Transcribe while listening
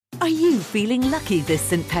Are you feeling lucky this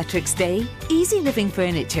St. Patrick's Day? Easy Living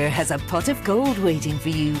Furniture has a pot of gold waiting for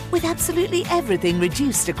you, with absolutely everything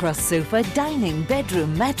reduced across sofa, dining,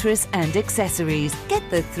 bedroom, mattress and accessories. Get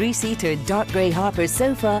the 3-seater dark grey Harper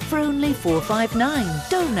sofa for only $459,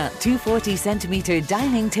 donut 240cm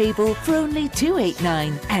dining table for only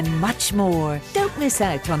 $289, and much more. Don't miss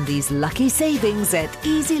out on these lucky savings at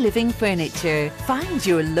Easy Living Furniture. Find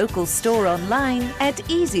your local store online at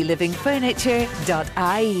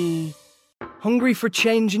easylivingfurniture.ie. Hungry for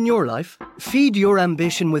change in your life? Feed your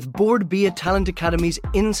ambition with Board Be a Talent Academy's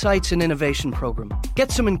Insights and Innovation programme.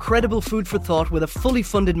 Get some incredible food for thought with a fully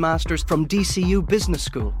funded Masters from DCU Business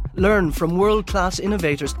School. Learn from world-class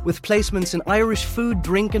innovators with placements in Irish food,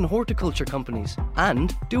 drink and horticulture companies.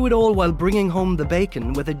 And do it all while bringing home the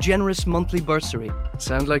bacon with a generous monthly bursary.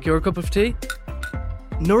 Sound like your cup of tea?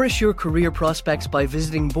 Nourish your career prospects by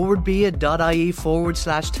visiting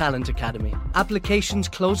boardbea.ie/talent academy. Applications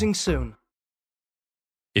closing soon.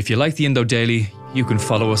 If you like the Indo Daily, you can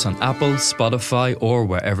follow us on Apple, Spotify, or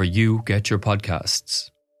wherever you get your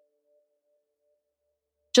podcasts.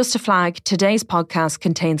 Just a flag, today's podcast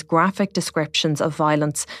contains graphic descriptions of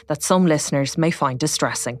violence that some listeners may find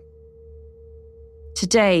distressing.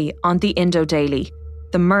 Today on the Indo Daily,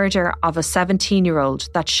 the murder of a 17-year-old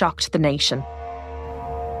that shocked the nation.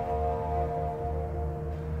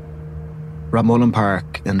 Rathmullen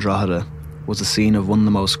Park in Drogheda was the scene of one of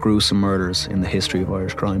the most gruesome murders in the history of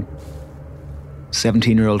Irish crime.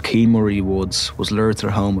 17-year-old Keane Mulready-Woods was lured to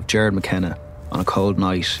the home of Gerard McKenna on a cold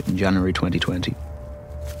night in January 2020.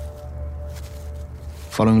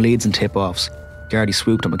 Following leads and tip-offs, Gardaí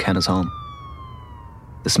swooped at McKenna's home.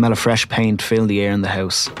 The smell of fresh paint filled the air in the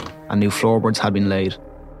house, and new floorboards had been laid,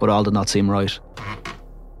 but all did not seem right.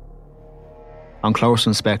 On closer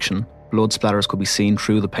inspection, blood splatters could be seen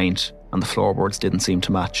through the paint, and the floorboards didn't seem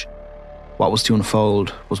to match. What was to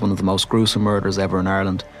unfold was one of the most gruesome murders ever in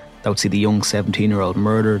Ireland that would see the young 17-year-old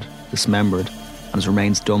murdered, dismembered, and his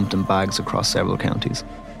remains dumped in bags across several counties.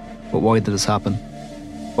 But why did this happen?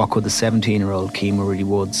 What could the 17-year-old Keane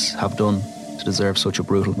Mulready-Woods have done to deserve such a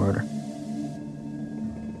brutal murder?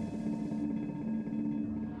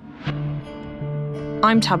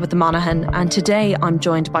 I'm Tabitha Monaghan, and today I'm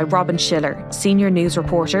joined by Robin Schiller, senior news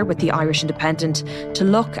reporter with the Irish Independent, to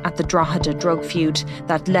look at the Drogheda drug feud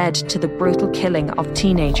that led to the brutal killing of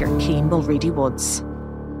teenager Keane Mulready-Woods.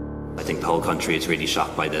 I think the whole country is really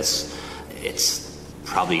shocked by this. It's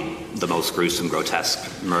probably the most gruesome,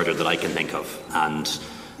 grotesque murder that I can think of, and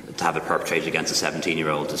to have it perpetrated against a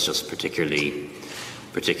 17-year-old is just particularly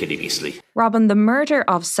beastly. Robin, the murder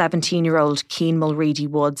of 17-year-old Keane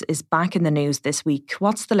Mulready-Woods is back in the news this week.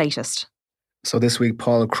 What's the latest? So this week,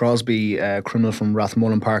 Paul Crosby, a criminal from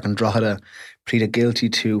Rathmullen Park in Drogheda, pleaded guilty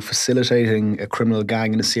to facilitating a criminal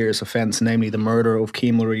gang in a serious offence, namely the murder of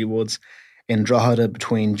Keane Mulready-Woods in Drogheda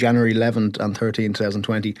between January 11th and 13th,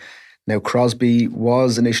 2020. Now, Crosby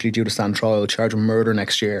was initially due to stand trial, charged with murder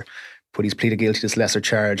next year, but he's pleaded guilty to this lesser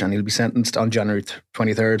charge and he'll be sentenced on January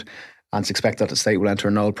 23rd. And it's expected that the state will enter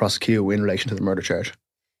a nolle prosequi in relation to the murder charge.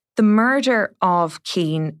 The murder of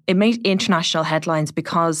Keane, it made international headlines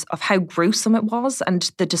because of how gruesome it was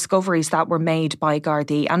and the discoveries that were made by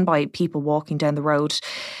Gardaí and by people walking down the road.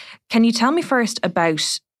 Can you tell me first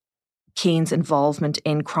about Keane's involvement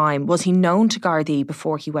in crime? Was he known to Gardaí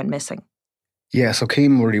before he went missing? Yeah, so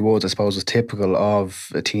Keane Mulready-Woods, I suppose, is typical of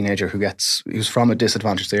a teenager who's from a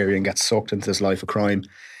disadvantaged area and gets sucked into this life of crime.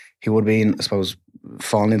 He would have been, I suppose,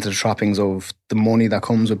 fallen into the trappings of the money that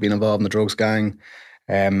comes with being involved in the drugs gang,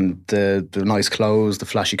 the nice clothes, the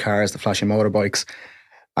flashy cars, the flashy motorbikes.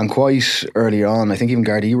 And quite early on, I think even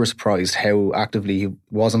Gardaí were surprised how actively he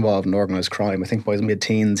was involved in organised crime. I think by his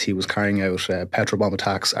mid-teens, he was carrying out petrol bomb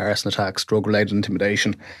attacks, arson attacks, drug-related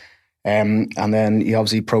intimidation. And then he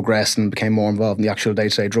obviously progressed and became more involved in the actual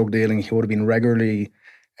day-to-day drug dealing. He would have been regularly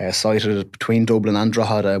cited between Dublin and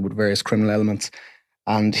Drogheda with various criminal elements.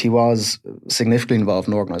 And he was significantly involved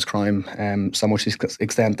in organised crime, so much to the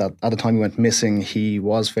extent that at the time he went missing, he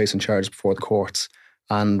was facing charges before the courts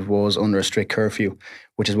and was under a strict curfew,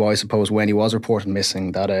 which is why I suppose when he was reported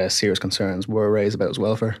missing that serious concerns were raised about his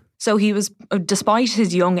welfare. So he was, despite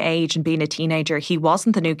his young age and being a teenager, he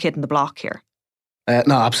wasn't the new kid in the block here?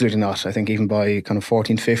 No, absolutely not. I think even by kind of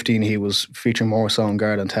 14, 15, he was featuring more so on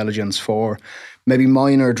Garda intelligence for maybe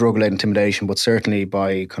minor drug-related intimidation, but certainly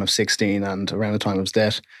by kind of 16 and around the time of his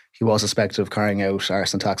death, he was suspected of carrying out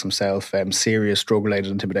arson attacks himself, serious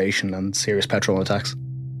drug-related intimidation and serious petrol attacks.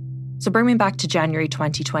 So bring me back to January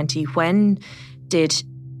 2020. When did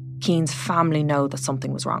Keane's family know that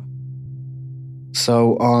something was wrong?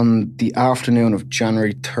 So on the afternoon of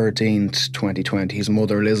January 13th, 2020, his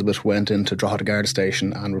mother Elizabeth went into Drogheda Garda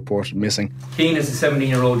Station and reported missing. Keane is a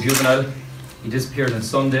 17-year-old juvenile. He disappeared on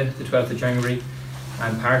Sunday, the 12th of January,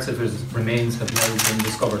 and parts of his remains have now been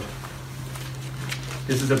discovered.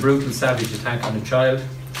 This is a brutal, savage attack on a child,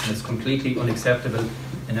 and it's completely unacceptable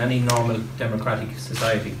in any normal democratic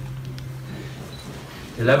society.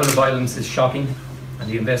 The level of violence is shocking, and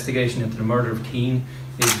the investigation into the murder of Keane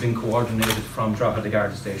is being coordinated from Drogheda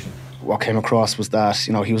Garda Station. What came across was that,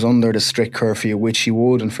 he was under the strict curfew, which he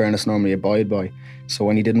would, in fairness, normally abide by. So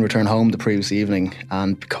when he didn't return home the previous evening,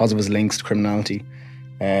 and because of his links to criminality,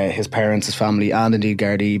 his parents, his family, and indeed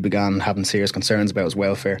Gardaí began having serious concerns about his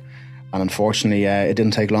welfare. And unfortunately, it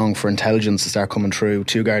didn't take long for intelligence to start coming through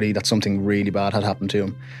to Gardaí that something really bad had happened to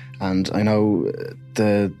him. And I know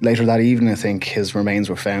later that evening, I think, his remains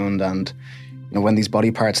were found. And when these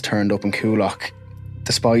body parts turned up in Coolock,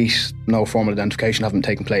 despite no formal identification having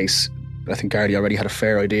taken place, I think Gardaí already had a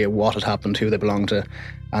fair idea what had happened, who they belonged to,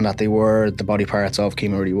 and that they were the body parts of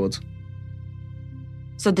Keane Mulready-Woods.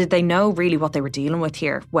 So did they know really what they were dealing with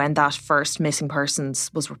here when that first missing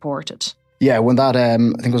persons was reported? Yeah, when that, I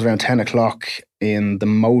think it was around 10 o'clock in the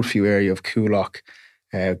Moatview area of Coolock,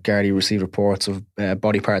 Gardaí received reports of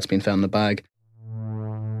body parts being found in a bag.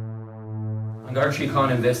 And Garda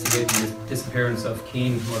Síochána investigating the disappearance of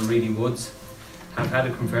Keane Mulready-Woods have had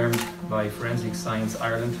it confirmed by Forensic Science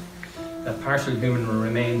Ireland that partial human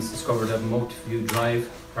remains discovered at Moatview Drive,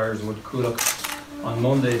 Priorswood, Coolock, on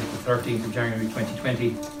Monday, the 13th of January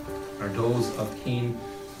 2020, are those of Keane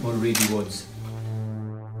Mulready-Woods.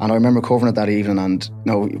 And I remember covering it that evening, and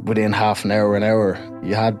within half an hour,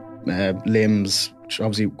 you had limbs which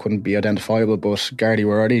obviously couldn't be identifiable, but Gardaí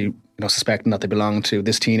were already suspecting that they belonged to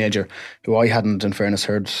this teenager, who I hadn't, in fairness,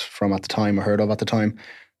 heard of at the time.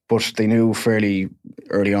 But they knew fairly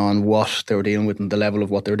early on what they were dealing with and the level of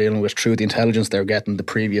what they were dealing with through the intelligence they were getting the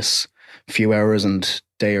previous few hours and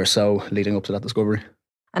day or so leading up to that discovery.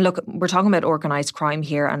 And look, we're talking about organised crime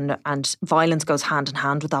here, and violence goes hand in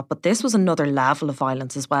hand with that. But this was another level of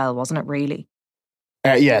violence as well, wasn't it? Really?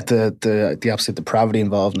 Yeah, the absolute depravity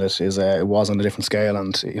involved in it it was on a different scale,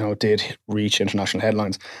 and it did reach international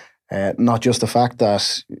headlines. Not just the fact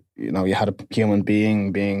that you had a human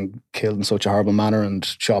being killed in such a horrible manner and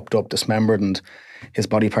chopped up, dismembered, and his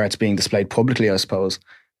body parts being displayed publicly, I suppose.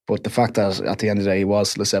 But the fact that at the end of the day, he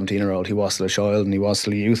was still a 17-year-old, he was still a child, and he was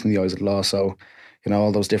still a youth in the eyes of the law. So,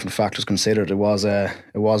 all those different factors considered, it was a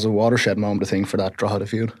watershed moment, I think, for that Drogheda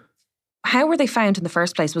feud. How were they found in the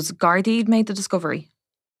first place? Was Gardaí made the discovery?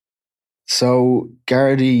 So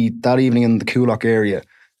Gardaí, that evening in the Coolock area,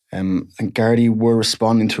 and Gardaí were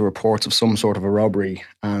responding to reports of some sort of a robbery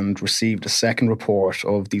and received a second report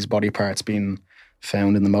of these body parts being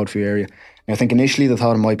found in the Moatview area. And I think initially they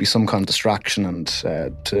thought it might be some kind of distraction and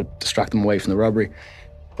to distract them away from the robbery.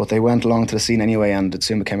 But they went along to the scene anyway, and it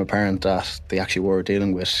soon became apparent that they actually were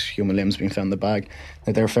dealing with human limbs being found in the bag.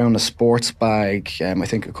 Now, they were found in a sports bag, I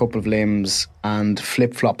think a couple of limbs and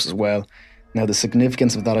flip-flops as well. Now, the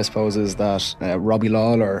significance of that, I suppose, is that Robbie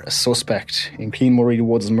Lawler, a suspect in Keane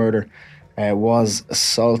Mulready-Woods' murder, was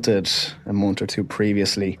assaulted a month or two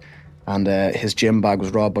previously, and his gym bag was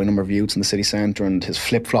robbed by a number of youths in the city centre, and his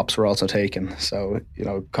flip-flops were also taken. So,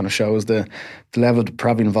 kind of shows the level of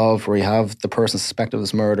depravity involved, where you have the person suspected of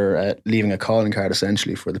this murder leaving a calling card,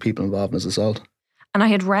 essentially, for the people involved in his assault. And I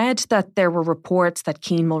had read that there were reports that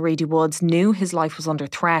Keane Mulready-Woods knew his life was under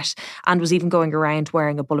threat and was even going around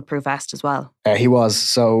wearing a bulletproof vest as well. He was.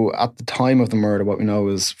 So at the time of the murder, what we know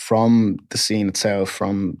is from the scene itself,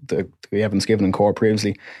 from the evidence given in court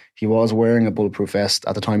previously, he was wearing a bulletproof vest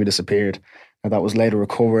at the time he disappeared. Now, that was later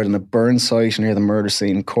recovered in a burn site near the murder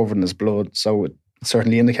scene, covered in his blood. So it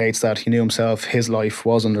certainly indicates that he knew himself, his life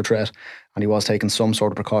was under threat, and he was taking some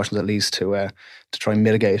sort of precautions at least to try and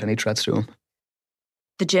mitigate any threats to him.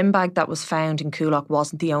 The gym bag that was found in Coolock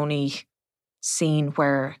wasn't the only scene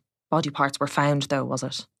where body parts were found, though, was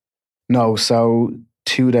it? No, so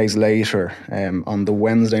 2 days later, on the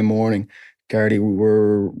Wednesday morning, Gardaí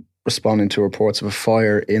were responding to reports of a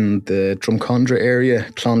fire in the Drumcondra area,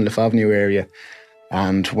 Clonliffe Avenue area,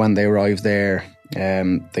 and when they arrived there,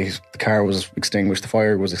 the car was extinguished, the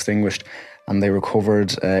fire was extinguished, and they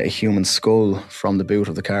recovered a human skull from the boot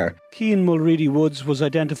of the car. Keane Mulready-Woods was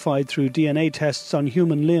identified through DNA tests on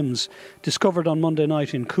human limbs, discovered on Monday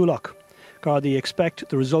night in Coolock. Gardaí expect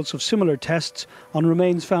the results of similar tests on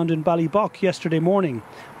remains found in Ballybock yesterday morning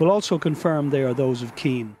will also confirm they are those of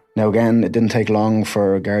Keane. Now again, it didn't take long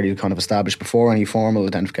for Gardaí to kind of establish, before any formal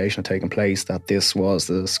identification had taken place, that this was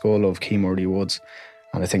the skull of Keane Mulready-Woods.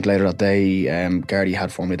 And I think later that day, Gardaí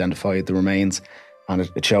had formally identified the remains. And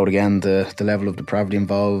it showed again the level of depravity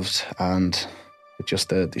involved, and just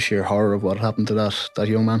the sheer horror of what happened to that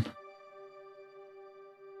young man.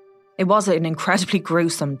 It was an incredibly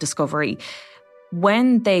gruesome discovery.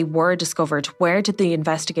 When they were discovered, where did the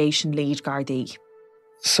investigation lead Gardaí?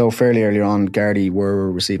 So fairly early on, Gardaí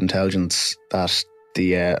were received intelligence that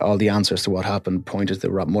all the answers to what happened pointed to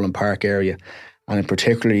the Rathmullen Park area. And in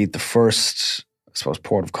particularly, the first, I suppose,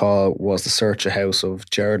 port of call was the search of house of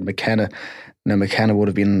Gerard McKenna. Now, McKenna would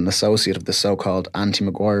have been an associate of the so-called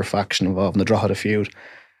anti-Maguire faction involved in the Drogheda feud.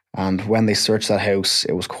 And when they searched that house,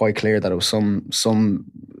 it was quite clear that it was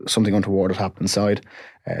something untoward had happened inside.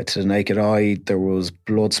 To the naked eye, there was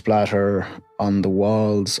blood splatter on the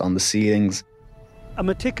walls, on the ceilings. A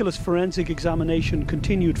meticulous forensic examination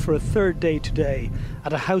continued for a third day today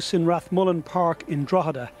at a house in Rathmullen Park in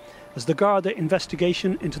Drogheda as the Garda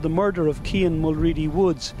investigation into the murder of Keane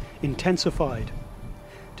Mulready-Woods intensified.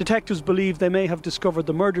 Detectives believe they may have discovered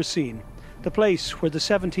the murder scene, the place where the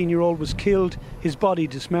 17-year-old was killed, his body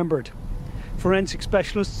dismembered. Forensic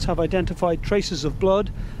specialists have identified traces of blood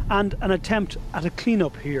and an attempt at a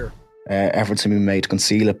clean-up here. Efforts have been made to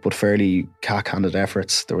conceal it, but fairly cack-handed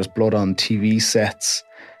efforts. There was blood on TV sets,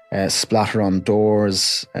 splatter on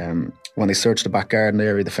doors. When they searched the back garden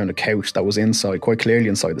area, they found a couch that was quite clearly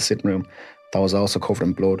inside the sitting room, that was also covered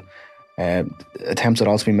in blood. Attempts had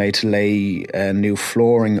also been made to lay new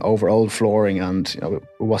flooring over old flooring, and it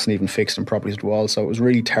wasn't even fixed and properly to the wall. So it was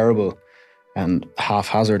really terrible and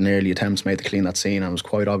haphazard nearly attempts made to clean that scene. And it was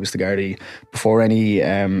quite obvious to Gardaí before any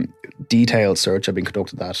detailed search had been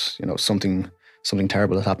conducted that something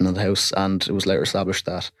terrible had happened in the house, and it was later established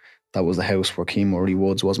that that was the house where Keane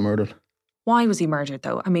Mulready-Woods was murdered. Why was he murdered,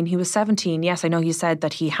 though? I mean, he was 17. Yes, I know you said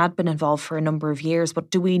that he had been involved for a number of years, but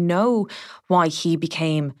do we know why he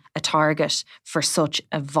became a target for such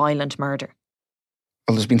a violent murder?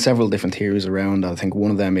 Well, there's been several different theories around. I think one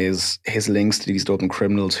of them is his links to these Dublin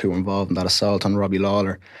criminals who were involved in that assault on Robbie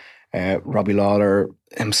Lawler. Robbie Lawler,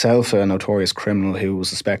 himself a notorious criminal who was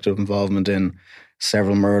suspected of involvement in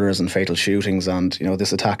several murders and fatal shootings, and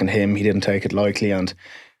this attack on him, he didn't take it lightly, and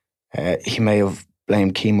he may have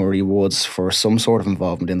blamed Keane Mulready-Woods for some sort of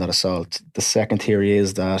involvement in that assault. The second theory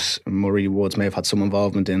is that Mulready-Woods may have had some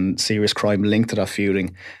involvement in serious crime linked to that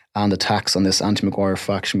feuding and attacks on this anti-Maguire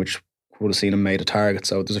faction, which would have seen him made a target.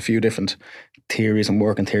 So there's a few different theories and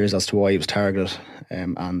working theories as to why he was targeted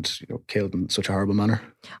and killed in such a horrible manner.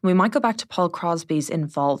 We might go back to Paul Crosby's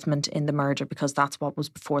involvement in the murder, because that's what was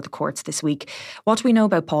before the courts this week. What do we know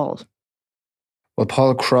about Paul? Well,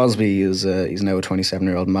 Paul Crosby he's now a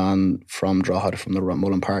 27-year-old man from Drogheda, from the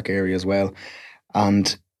Rathmullen Park area as well.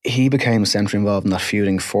 And he became centrally involved in that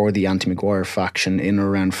feuding for the anti-Maguire faction in or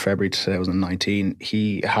around February 2019.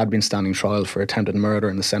 He had been standing trial for attempted murder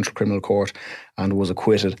in the Central Criminal Court and was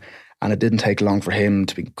acquitted. And it didn't take long for him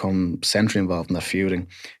to become centrally involved in that feuding.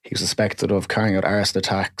 He was suspected of carrying out arson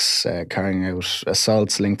attacks, carrying out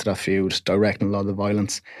assaults linked to that feud, directing a lot of the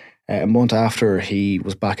violence. A month after he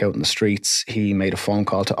was back out in the streets, he made a phone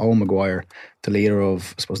call to Owen Maguire, the leader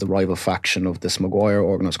of, I suppose, the rival faction of this Maguire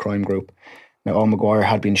organised crime group. Now, Owen Maguire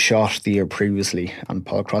had been shot the year previously, and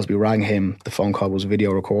Paul Crosby rang him. The phone call was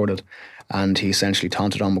video recorded, and he essentially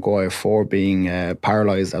taunted Owen Maguire for being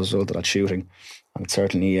paralysed as a result of that shooting. And it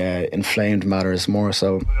certainly inflamed matters more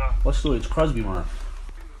so. What's the It's Crosby, man.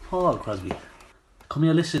 Paul Crosby. Come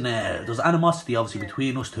here, listen, there's animosity obviously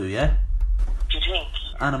between us two, yeah? Do you think?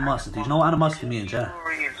 Animosity. Do you know what animosity means, yeah?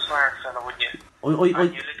 You're a real smart fella,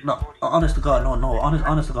 wouldn't you? No, honest to God,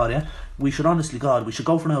 honest to God, yeah? We should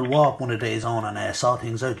go for an old walk one of the days on and sort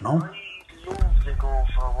things out, you know? I'd love to go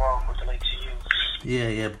for a walk with the likes of you.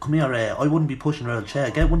 Yeah, but come here, I wouldn't be pushing around a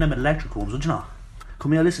chair. Get one of them electric ones, would you not?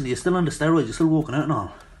 Come here, listen, you're still on the steroids, you're still walking out and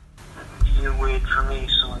all. You wait for me,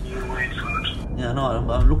 son, you wait for it. Yeah, no,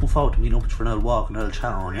 I'm looking forward to meeting up for an old walk and an old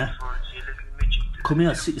chat on, yeah? Come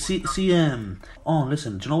here, see,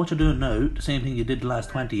 listen, do you know what you're doing now? The same thing you did the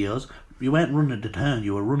last 20 years. You weren't running the town,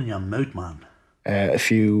 you were running your mouth, man. A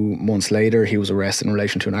few months later, he was arrested in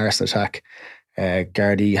relation to an arson attack.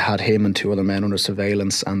 Gardaí had him and two other men under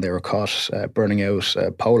surveillance, and they were caught burning out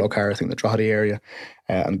a polo car, I think, in the Drogheda area.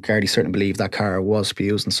 And Gardaí certainly believed that car was to be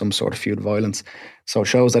used in some sort of feud violence. So it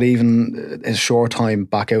shows that even his short time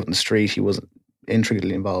back out in the street, he was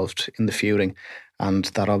intricately involved in the feuding. And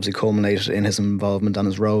that obviously culminated in his involvement and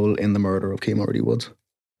his role in the murder of Keane Mulready-Woods.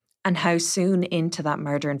 And how soon into that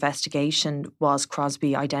murder investigation was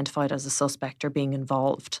Crosby identified as a suspect or being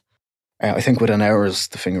involved? I think within hours,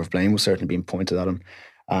 the finger of blame was certainly being pointed at him.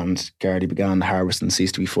 And Gardaí began harvesting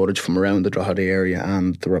CCTV footage from around the Drogheda area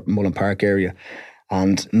and the Mullen Park area.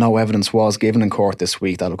 And no evidence was given in court this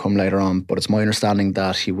week. That'll come later on. But it's my understanding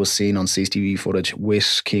that he was seen on CCTV footage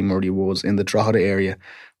with Keane Mulready-Woods in the Drogheda area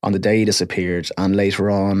on the day he disappeared, and later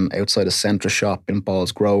on outside a Centra shop in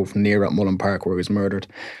Balls Grove near at Mullen Park where he was murdered.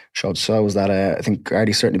 Shows that I think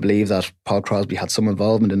Gardaí certainly believe that Paul Crosby had some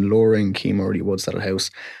involvement in luring Keane Mulready-Woods to that house.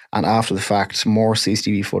 And after the fact, more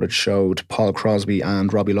CCTV footage showed Paul Crosby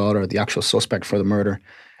and Robbie Lawler, the actual suspect for the murder,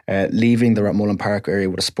 leaving the Mullen Park area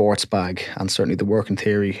with a sports bag. And certainly the working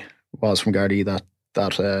theory was from Gardaí that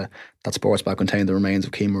sports bag contained the remains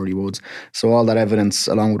of Keane Mulready-Woods. So all that evidence,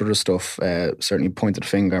 along with other stuff, certainly pointed the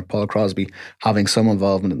finger at Paul Crosby having some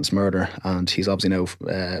involvement in this murder, and he's obviously now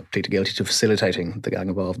pleaded guilty to facilitating the gang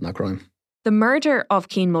involved in that crime. The murder of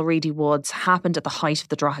Keane Mulready-Woods happened at the height of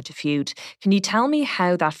the Drogheda feud. Can you tell me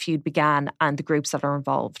how that feud began and the groups that are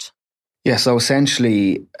involved? Yeah, so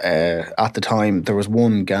essentially, at the time, there was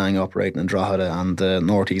one gang operating in Drogheda and the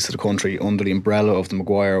northeast of the country under the umbrella of the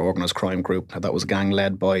Maguire organised crime group. That was a gang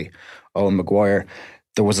led by Owen Maguire.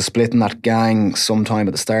 There was a split in that gang sometime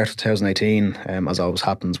at the start of 2018, as always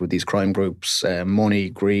happens with these crime groups. Money,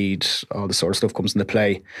 greed, all this sort of stuff comes into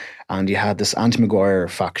play. And you had this anti-Maguire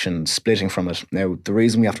faction splitting from it. Now, the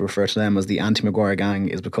reason we have to refer to them as the anti-Maguire gang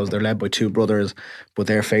is because they're led by two brothers, but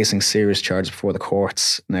they're facing serious charges before the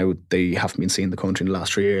courts. Now, they haven't been seen in the country in the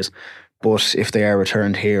last 3 years. But if they are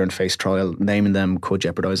returned here and face trial, naming them could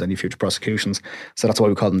jeopardise any future prosecutions. So that's why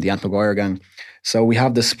we call them the Anti-Maguire gang. So we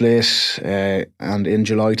have this split, and in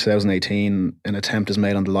July 2018, an attempt is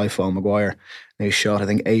made on the life of Maguire. Now he's shot, I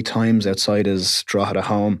think, 8 times outside his Drogheda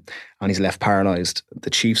home, and he's left paralysed. The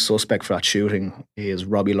chief suspect for that shooting is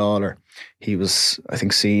Robbie Lawler. He was, I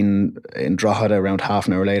think, seen in Drogheda around half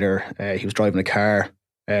an hour later. He was driving a car,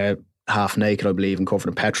 half naked, I believe, and covered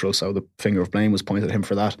in petrol, so the finger of blame was pointed at him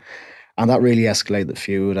for that. And that really escalated the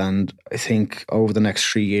feud. And I think over the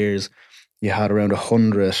next 3 years, you had around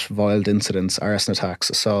 100 violent incidents, arson attacks,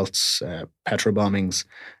 assaults, petrol bombings,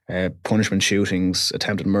 punishment shootings,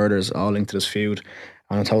 attempted murders, all linked to this feud.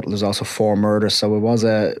 And in total, there's also 4 murders. So it was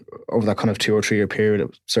over that kind of 2 or 3 year period,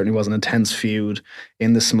 it certainly was an intense feud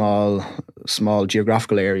in the small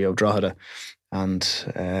geographical area of Drogheda.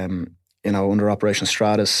 And, under Operation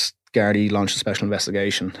Stratus, Gardaí launched a special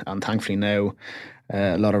investigation. And thankfully now,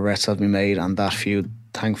 a lot of arrests have been made, and that feud,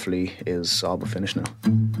 thankfully, is all but finished now.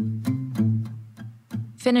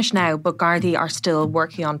 Finished now, but Gardaí are still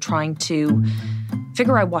working on trying to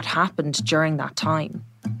figure out what happened during that time.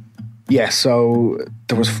 Yeah, so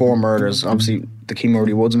there was 4 murders. Obviously, the Keane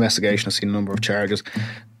Mulready-Woods investigation has seen a number of charges.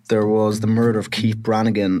 There was the murder of Keith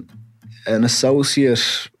Brannigan, an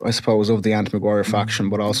associate, I suppose, of the anti-Maguire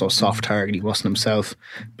faction, but also a soft target. He wasn't himself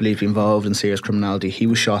believed to be involved in serious criminality. He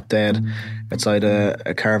was shot dead outside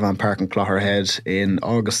a caravan park in Clogherhead in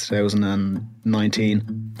August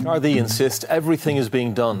 2019. Gardaí insist everything is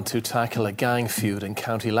being done to tackle a gang feud in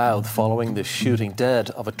County Louth following the shooting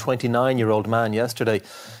dead of a 29-year-old man yesterday.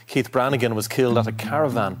 Keith Brannigan was killed at a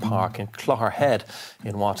caravan park in Clogherhead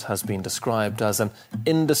in what has been described as an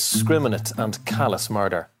indiscriminate and callous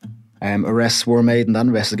murder. Arrests were made in that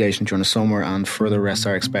investigation during the summer, and further arrests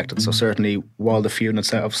are expected. So certainly, while the feud in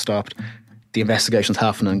itself stopped, the investigation's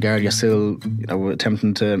happening, and Gardaí are still,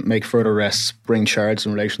 attempting to make further arrests, bring charges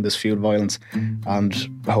in relation to this feud violence, and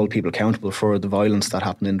hold people accountable for the violence that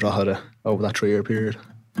happened in Drogheda over that 3 year period.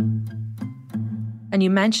 And you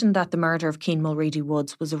mentioned that the murder of Keane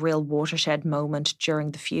Mulready-Woods was a real watershed moment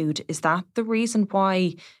during the feud. Is that the reason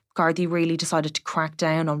why Gardaí really decided to crack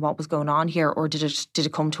down on what was going on here, or did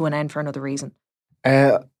it come to an end for another reason?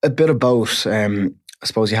 A bit of both. I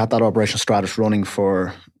suppose you had that Operation Stratus running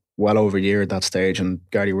for well over a year at that stage, and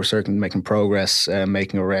Gardaí were certainly making progress,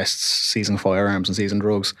 making arrests, seizing firearms and seizing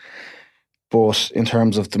drugs. But in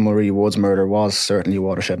terms of the Mulready-Woods murder, was certainly a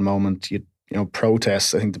watershed moment.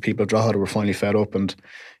 Protests. I think the people of Drogheda were finally fed up, and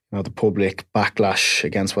the public backlash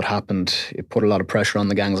against what happened, it put a lot of pressure on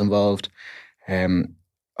the gangs involved.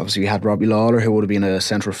 Obviously, we had Robbie Lawler, who would have been a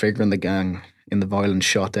central figure in the gang in the violence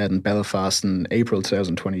shot dead in Belfast in April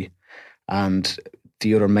 2020. And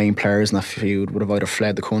the other main players in that feud would have either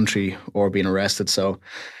fled the country or been arrested. So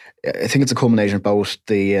I think it's a culmination of both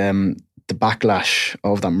the backlash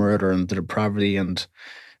of that murder and the depravity, and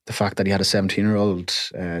the fact that he had a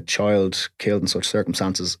 17-year-old child killed in such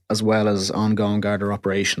circumstances, as well as ongoing Garda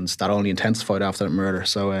operations that only intensified after that murder.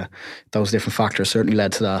 So those different factors certainly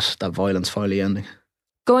led to that violence finally ending.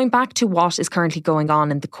 Going back to what is currently going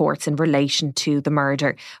on in the courts in relation to the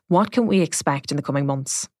murder, what can we expect in the coming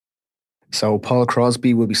months? So Paul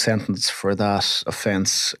Crosby will be sentenced for that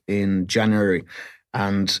offence in January,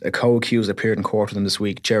 and a co-accused appeared in court with him this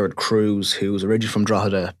week, Gerard Cruz, who was originally from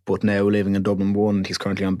Drogheda but now living in Dublin 1. He's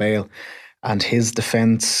currently on bail, And his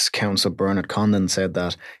defence counsel, Bernard Condon, said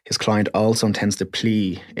that his client also intends to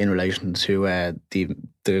plea in relation to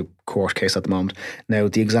the court case at the moment. Now,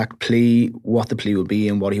 the exact plea, what the plea will be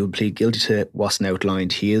and what he will plead guilty to wasn't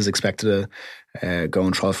outlined. He is expected to go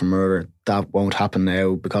on trial for murder. That won't happen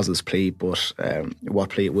now because of this plea, but what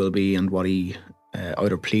plea it will be and what he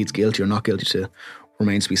either pleads guilty or not guilty to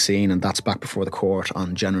remains to be seen, and that's back before the court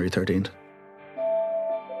on January 13th.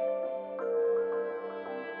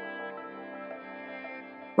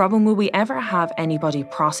 Robin, will we ever have anybody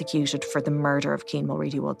prosecuted for the murder of Keane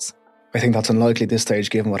Mulready-Woods? I think that's unlikely at this stage,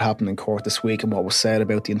 given what happened in court this week and what was said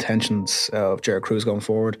about the intentions of Gerard Cruz going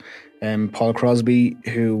forward. Paul Crosby,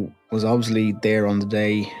 who was obviously there on the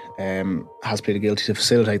day, has pleaded guilty to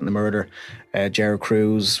facilitating the murder. Gerard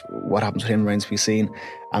Cruz, what happens with him remains to be seen.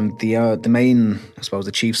 And the main, I suppose,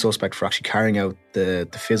 the chief suspect for actually carrying out the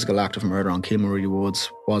physical act of murder on Keane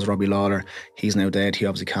Mulready-Woods was Robbie Lawler. He's now dead. He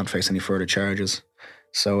obviously can't face any further charges.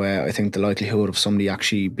 So I think the likelihood of somebody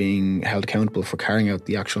actually being held accountable for carrying out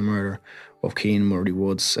the actual murder of Keane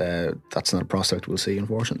Mulready-Woods, that's not a prospect we'll see,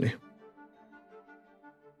 unfortunately.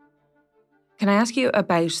 Can I ask you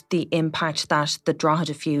about the impact that the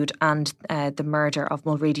Drogheda feud and the murder of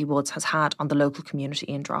Mulready-Woods has had on the local community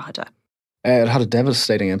in Drogheda? It had a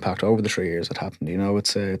devastating impact over the 3 years it happened. You know,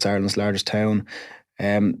 it's Ireland's largest town.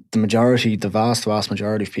 The vast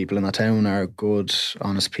majority of people in that town are good,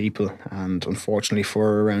 honest people, and unfortunately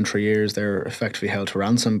for around 3 years they're effectively held to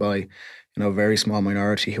ransom by, a very small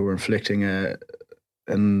minority who were inflicting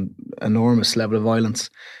an enormous level of violence.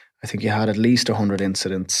 I think you had at least 100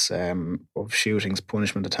 incidents of shootings,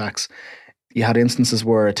 punishment attacks. You had instances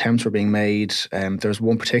where attempts were being made. There's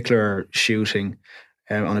one particular shooting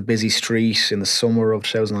on a busy street in the summer of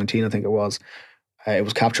 2019, I think it was. It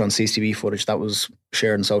was captured on CCTV footage that was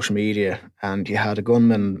shared on social media, and you had a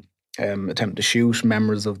gunman attempting to shoot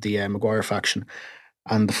members of the Maguire faction,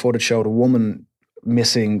 and the footage showed a woman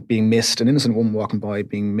being missed, an innocent woman walking by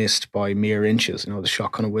being missed by mere inches. The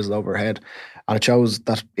shot kind of whizzled over her head, and it shows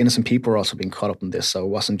that innocent people were also being caught up in this. So it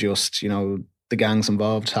wasn't just the gangs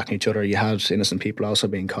involved attacking each other. You had innocent people also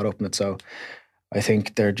being caught up in it. So I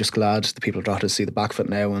think they're just glad the people of Drogheda to see the back of it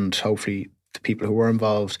now, and hopefully the people who were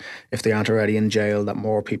involved, if they aren't already in jail, that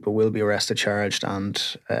more people will be arrested, charged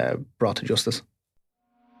and brought to justice.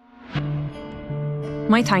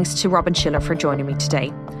 My thanks to Robin Schiller for joining me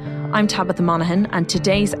today. I'm Tabitha Monaghan, and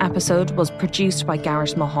today's episode was produced by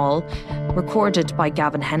Garrett Mahal, recorded by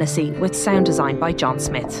Gavin Hennessy, with sound design by John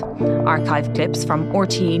Smith. Archive clips from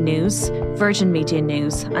RTE News, Virgin Media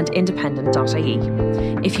News and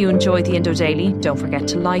independent.ie. If you enjoy the Indo Daily, don't forget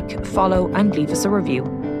to like, follow and leave us a review.